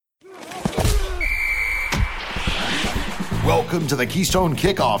Welcome to the Keystone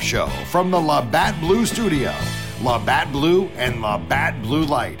Kickoff Show from the Labatt Blue Studio. Labatt Blue and Labatt Blue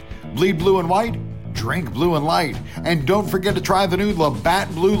Light. Bleed blue and white, drink blue and light. And don't forget to try the new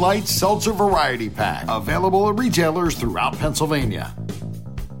Labatt Blue Light Seltzer Variety Pack. Available at retailers throughout Pennsylvania.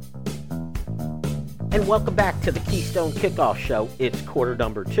 And welcome back to the Keystone Kickoff Show. It's quarter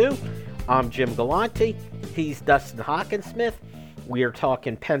number 2. I'm Jim Galante. He's Dustin Hockensmith. We are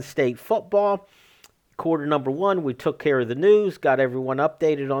talking Penn State football. Quarter number 1, we took care of the news, got everyone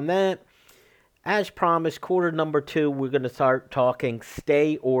updated on that. As promised, quarter number 2, we're going to start talking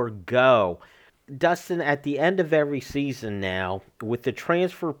stay or go. Dustin, at the end of every season now, with the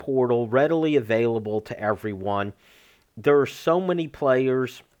transfer portal readily available to everyone, there are so many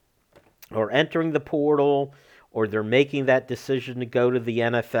players are entering the portal or they're making that decision to go to the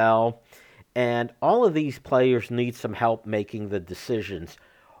NFL, and all of these players need some help making the decisions.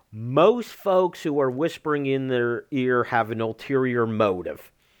 Most folks who are whispering in their ear have an ulterior motive,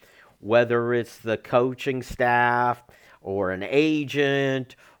 whether it's the coaching staff or an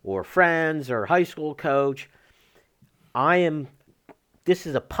agent or friends or high school coach. This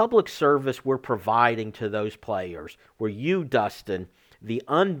is a public service we're providing to those players, where you, Dustin, the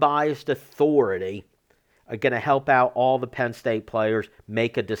unbiased authority, are going to help out all the Penn State players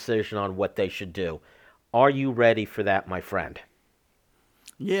make a decision on what they should do. Are you ready for that, my friend?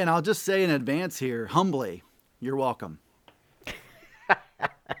 Yeah, and I'll just say in advance here, humbly, you're welcome.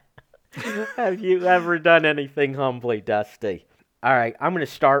 Have you ever done anything humbly, Dusty? All right, I'm going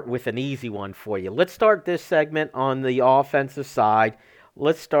to start with an easy one for you. Let's start this segment on the offensive side.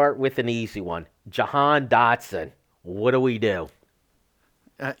 Let's start with an easy one. Jahan Dotson, what do we do?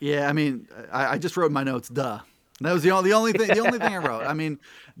 I just wrote in my notes, duh. That was the only thing I wrote. I mean,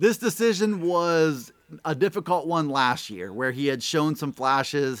 this decision was a difficult one last year, where he had shown some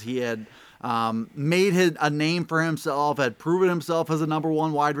flashes. He had made a name for himself, had proven himself as a number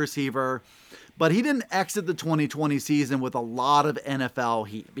one wide receiver. But he didn't exit the 2020 season with a lot of NFL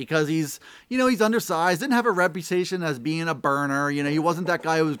heat because he's undersized, didn't have a reputation as being a burner. He wasn't that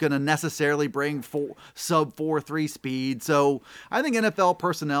guy who was going to necessarily bring sub 4.3 speed. So I think NFL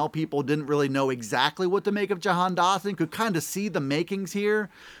personnel people didn't really know exactly what to make of Jahan Dotson, could kind of see the makings here.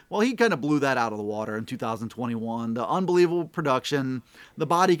 Well, he kind of blew that out of the water in 2021. The unbelievable production, the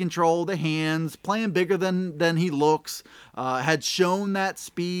body control, the hands, playing bigger than he looks, had shown that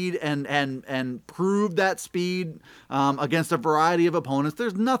speed and proved that speed against a variety of opponents.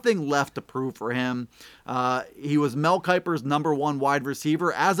 There's nothing left to prove for him. He was Mel Kiper's number one wide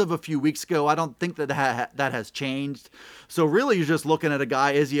receiver as of a few weeks ago. I don't think that has changed. So really, you're just looking at a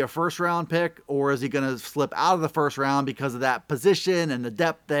guy, is he a first-round pick, or is he going to slip out of the first round because of that position and the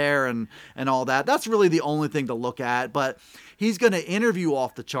depth there and all that? That's really the only thing to look at. But he's going to interview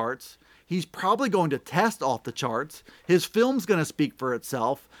off the charts. He's probably going to test off the charts. His film's going to speak for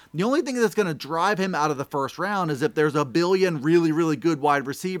itself. The only thing that's going to drive him out of the first round is if there's a billion really, really good wide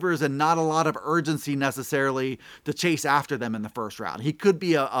receivers and not a lot of urgency necessarily to chase after them in the first round. He could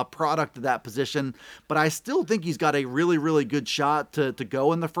be a product of that position, but I still think he's got a really, really good shot to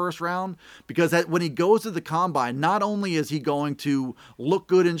go in the first round, because when he goes to the combine, not only is he going to look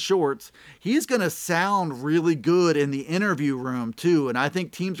good in shorts, he's going to sound really good in the interview room too. And I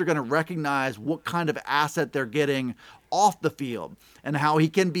think teams are going to recognize what kind of asset they're getting off the field and how he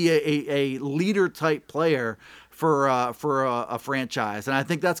can be a leader type player for a franchise. And I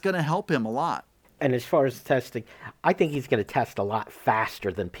think that's going to help him a lot. And as far as testing, I think he's going to test a lot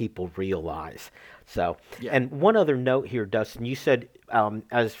faster than people realize. So, yeah. And one other note here, Dustin, you said,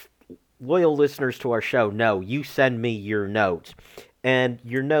 as loyal listeners to our show know, you send me your notes. And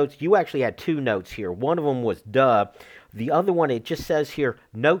your notes, you actually had 2 notes here. One of them was duh. The other one, it just says here,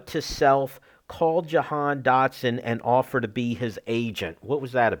 note to self, call Jahan Dotson and offer to be his agent. What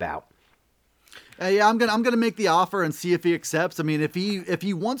was that about? Yeah, I'm gonna make the offer and see if he accepts. I mean, if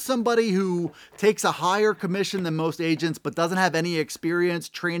he wants somebody who takes a higher commission than most agents but doesn't have any experience,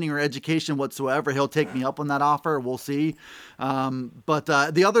 training, or education whatsoever, he'll take me up on that offer. We'll see. But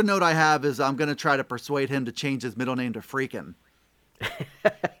the other note I have is I'm gonna try to persuade him to change his middle name to Freakin'.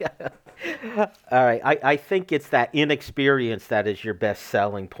 All right, I think it's that inexperience that is your best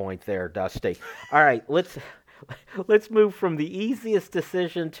selling point there, Dusty. All right, let's move from the easiest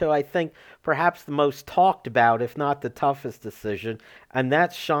decision to, I think, perhaps the most talked about, if not the toughest decision, and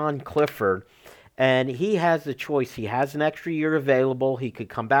that's Sean Clifford. And he has a choice. He has an extra year available. He could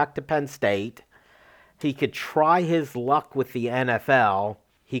come back to Penn State. He could try his luck with the NFL.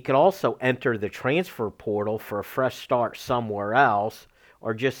 He could also enter the transfer portal for a fresh start somewhere else,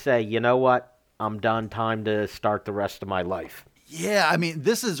 or just say, you know what, I'm done, time to start the rest of my life. Yeah, I mean,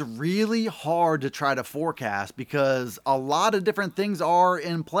 this is really hard to try to forecast because a lot of different things are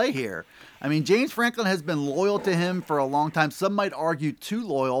in play here. I mean, James Franklin has been loyal to him for a long time. Some might argue too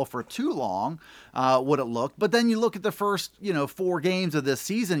loyal for too long, would it look. But then you look at the first, 4 games of this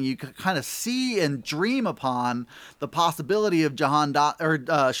season, you kind of see and dream upon the possibility of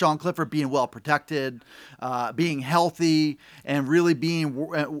Sean Clifford being well protected, being healthy, and really being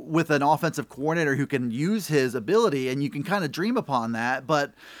with an offensive coordinator who can use his ability. And you can kind of dream upon that.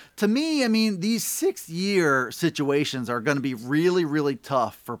 But to me, I mean, these 6-year situations are going to be really, really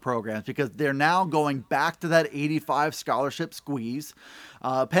tough for programs because they're now going back to that 85 scholarship squeeze.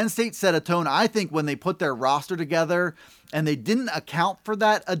 Penn State set a tone, I think, when they put their roster together and they didn't account for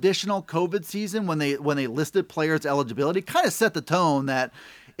that additional COVID season when they listed players' eligibility, kind of set the tone that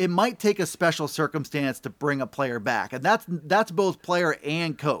it might take a special circumstance to bring a player back. And that's both player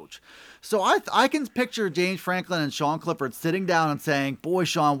and coach. So I can picture James Franklin and Sean Clifford sitting down and saying, boy,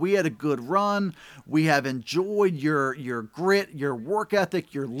 Sean, we had a good run. We have enjoyed your grit, your work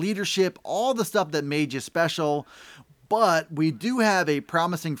ethic, your leadership, all the stuff that made you special. But we do have a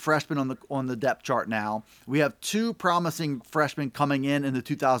promising freshman on the depth chart now. We have 2 promising freshmen coming in the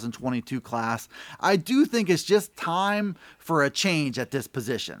 2022 class. I do think it's just time for a change at this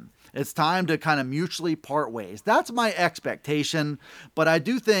position. It's time to kind of mutually part ways. That's my expectation. But I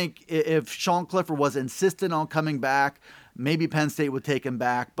do think if Sean Clifford was insistent on coming back, maybe Penn State would take him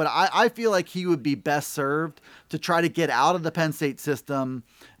back. But I feel like he would be best served to try to get out of the Penn State system,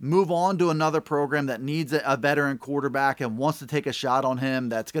 move on to another program that needs a veteran quarterback and wants to take a shot on him,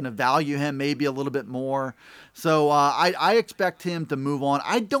 that's going to value him maybe a little bit more. So I expect him to move on.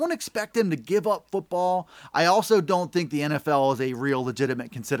 I don't expect him to give up football. I also don't think the NFL is a real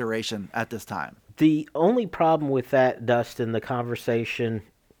legitimate consideration at this time. The only problem with that, Dustin, the conversation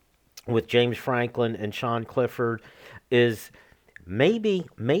with James Franklin and Sean Clifford is maybe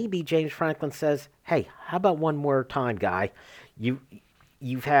James Franklin says, hey, how about one more time, guy?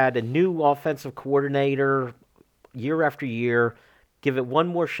 You've had a new offensive coordinator year after year. Give it one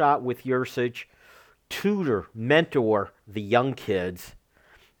more shot with Yurcich. Tutor, mentor the young kids.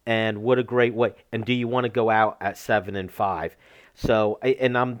 And what a great way. And do you want to go out at 7-5? So,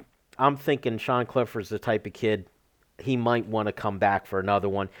 and I'm thinking Sean Clifford's the type of kid he might want to come back for another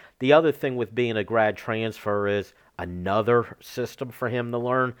one. The other thing with being a grad transfer is another system for him to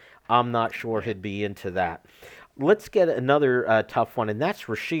learn. I'm not sure he'd be into that. Let's get another tough one, and that's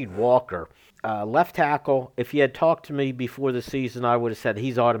Rasheed Walker. Left tackle. If you had talked to me before the season, I would have said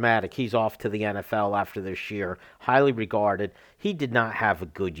he's automatic. He's off to the NFL after this year. Highly regarded. He did not have a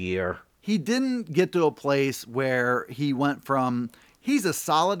good year. He didn't get to a place where he went from he's a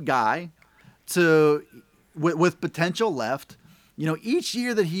solid guy to with potential left. Each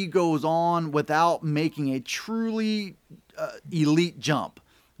year that he goes on without making a truly elite jump,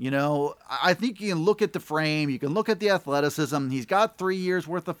 I think you can look at the frame, you can look at the athleticism. He's got 3 years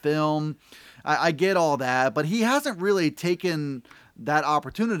worth of film. I get all that, but he hasn't really taken that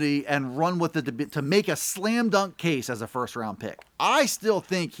opportunity and run with it to make a slam dunk case as a first round pick. I still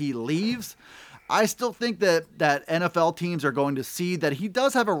think he leaves. I still think that NFL teams are going to see that he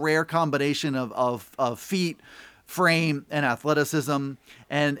does have a rare combination of feet, frame, and athleticism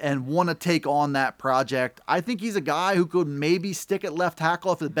and want to take on that project. I think he's a guy who could maybe stick at left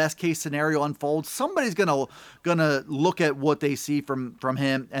tackle if the best case scenario unfolds. Somebody's gonna look at what they see from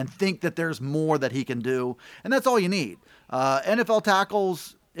him and think that there's more that he can do. And that's all you need. NFL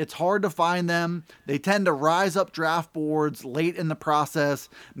tackles, it's hard to find them. They tend to rise up draft boards late in the process.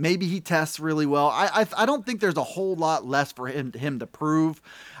 Maybe he tests really well. I don't think there's a whole lot less for him to prove.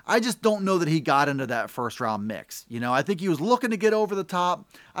 I just don't know that he got into that first round mix. I think he was looking to get over the top.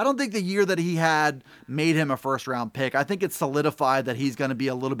 I don't think the year that he had made him a first round pick. I think it's solidified that he's going to be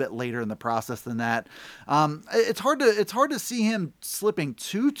a little bit later in the process than that. It's hard to see him slipping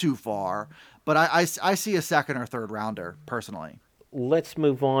too far, but I see a second or third rounder personally. Let's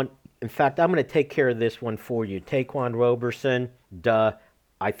move on. In fact, I'm going to take care of this one for you. Taquan Roberson,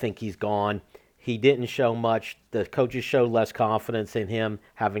 I think he's gone. He didn't show much. The coaches showed less confidence in him,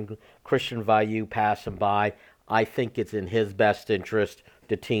 having Christian Vayu pass him by. I think it's in his best interest,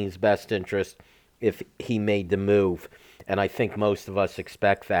 the team's best interest, if he made the move. And I think most of us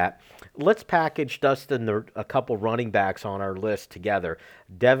expect that. Let's package, Dustin, a couple running backs on our list together.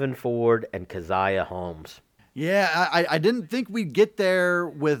 Devin Ford and Keziah Holmes. Yeah, I didn't think we'd get there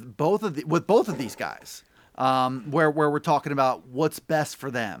with both of these guys, where we're talking about what's best for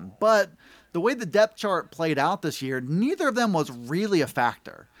them. But the way the depth chart played out this year, neither of them was really a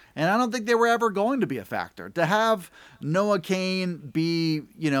factor. And I don't think they were ever going to be a factor. To have Noah Cain be,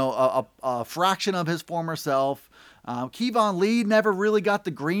 a fraction of his former self, Kevon Lee never really got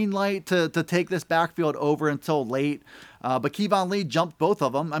the green light to take this backfield over until late. But Kevon Lee jumped both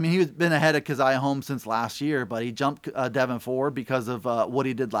of them. I mean, he's been ahead of Keziah Holmes since last year, but he jumped Devin Ford because of what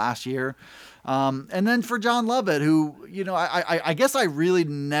he did last year. And then for John Lovett, who, I guess I really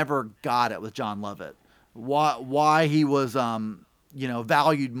never got it with John Lovett. Why he was,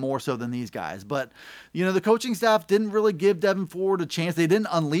 valued more so than these guys. But, the coaching staff didn't really give Devin Ford a chance. They didn't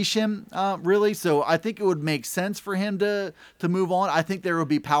unleash him, really. So I think it would make sense for him to move on. I think there would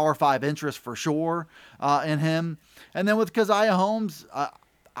be Power 5 interest for sure in him. And then with Keziah Holmes,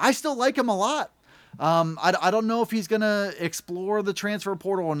 I still like him a lot. I don't know if he's going to explore the transfer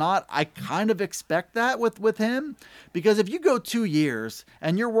portal or not. I kind of expect that with him, because if you go 2 years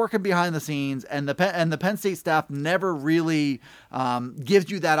and you're working behind the scenes and the Penn State staff never really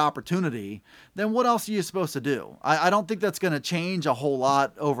gives you that opportunity, then what else are you supposed to do? I don't think that's going to change a whole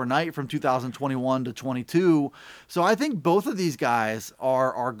lot overnight from 2021 to 22. So I think both of these guys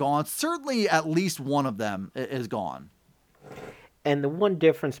are gone. Certainly at least one of them is gone. And the one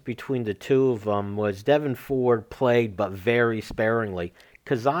difference between the two of them was Devin Ford played, but very sparingly.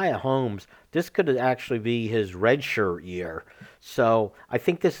 Keziah Holmes, this could actually be his redshirt year. So I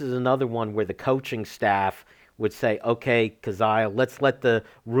think this is another one where the coaching staff would say, okay, Keziah, let's let the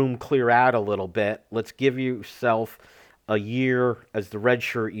room clear out a little bit. Let's give yourself a year as the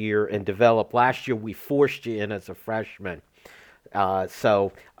redshirt year and develop. Last year we forced you in as a freshman.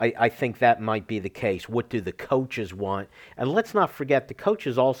 So I think that might be the case. What do the coaches want? And let's not forget, the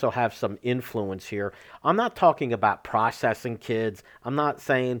coaches also have some influence here. I'm not talking about processing kids. I'm not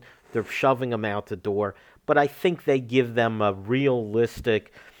saying they're shoving them out the door. But I think they give them a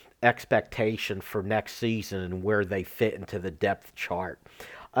realistic expectation for next season and where they fit into the depth chart.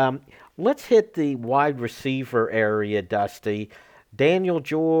 Let's hit the wide receiver area, Dusty. Daniel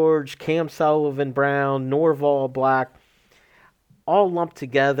George, Cam Sullivan-Brown, Norval Black, all lumped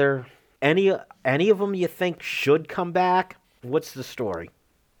together. Any of them you think should come back? What's the story?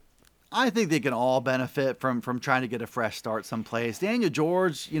 I think they can all benefit from trying to get a fresh start someplace. Daniel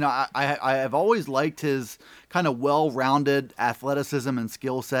George, I have always liked his kind of well-rounded athleticism and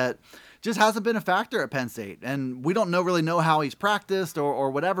skill set. Just hasn't been a factor at Penn State. And we don't really know how he's practiced or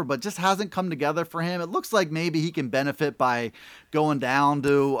whatever, but just hasn't come together for him. It looks like maybe he can benefit by going down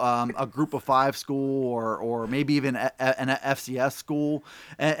to a group of 5 school or maybe even an FCS school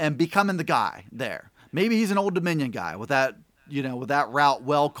and becoming the guy there. Maybe he's an Old Dominion guy with that route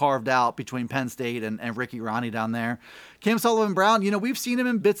well carved out between Penn State and Ricky Ronnie down there. Cam Sullivan-Brown, we've seen him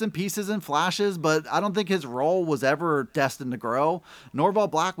in bits and pieces and flashes, but I don't think his role was ever destined to grow. Norval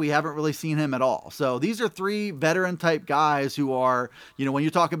Black, we haven't really seen him at all. So these are 3 veteran-type guys who are, when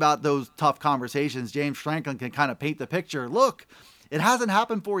you talk about those tough conversations, James Franklin can kind of paint the picture. Look, it hasn't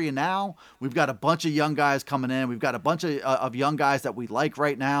happened for you now. We've got a bunch of young guys coming in. We've got a bunch of young guys that we like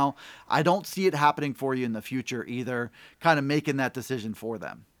right now. I don't see it happening for you in the future either, kind of making that decision for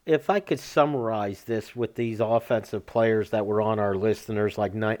them. If I could summarize this with these offensive players that were on our list, and there's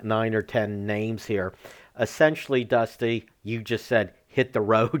like 9 or 10 names here, essentially, Dusty, you just said hit the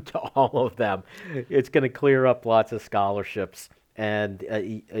road to all of them. It's going to clear up lots of scholarships. And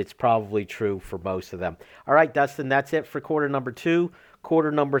it's probably true for most of them. All right, Dustin, that's it for quarter number 2.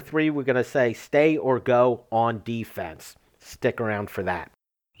 Quarter number 3, we're going to say stay or go on defense. Stick around for that.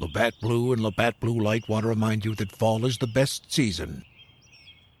 Labatt Blue and Labatt Blue Light want to remind you that fall is the best season.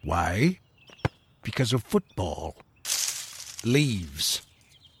 Why? Because of football. Leaves.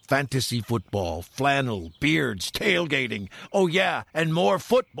 Fantasy football, flannel, beards, tailgating. Oh yeah, and more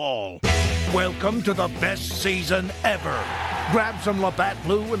football. Welcome to the best season ever. Grab some Labatt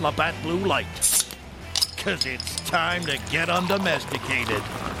Blue and Labatt Blue Light. 'Cause it's time to get undomesticated.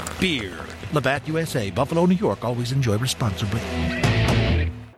 Beer. Labatt USA, Buffalo, New York. Always enjoy responsibly.